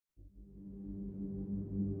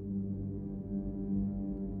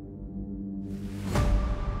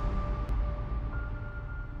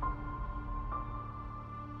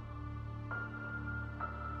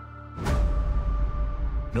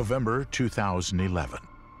November 2011.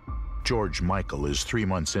 George Michael is 3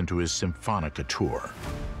 months into his Symphonica tour.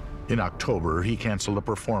 In October, he canceled a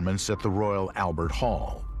performance at the Royal Albert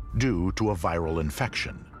Hall due to a viral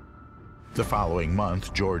infection. The following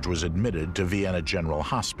month, George was admitted to Vienna General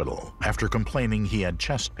Hospital after complaining he had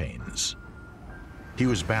chest pains. He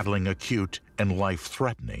was battling acute and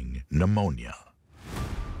life-threatening pneumonia.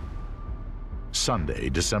 Sunday,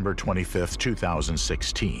 December 25,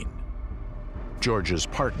 2016. George's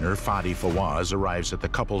partner, Fadi Fawaz, arrives at the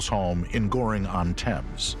couple's home in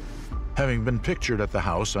Goring-on-Thames. Having been pictured at the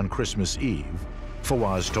house on Christmas Eve,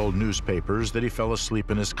 Fawaz told newspapers that he fell asleep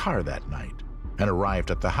in his car that night and arrived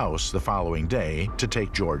at the house the following day to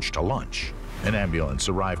take George to lunch. An ambulance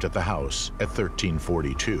arrived at the house at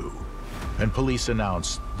 13:42, and police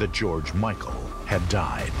announced that George Michael had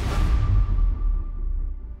died.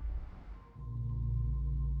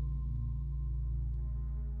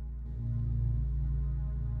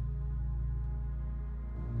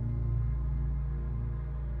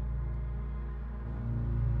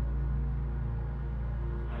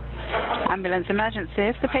 Ambulance emergency.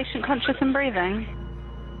 Is the patient conscious and breathing?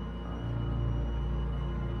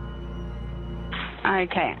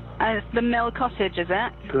 Okay. It's the Mill Cottage, is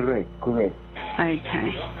it? Correct. Okay.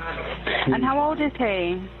 And how old is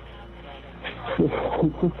he?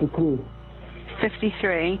 53.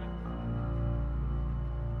 53.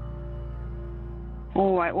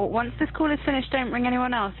 All right. Well, once this call is finished, don't ring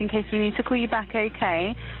anyone else in case we need to call you back,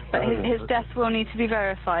 okay? But his death will need to be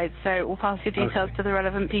verified, so we'll pass your details to the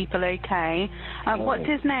relevant people, okay? What's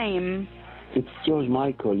his name? It's George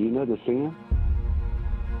Michael. You know the singer?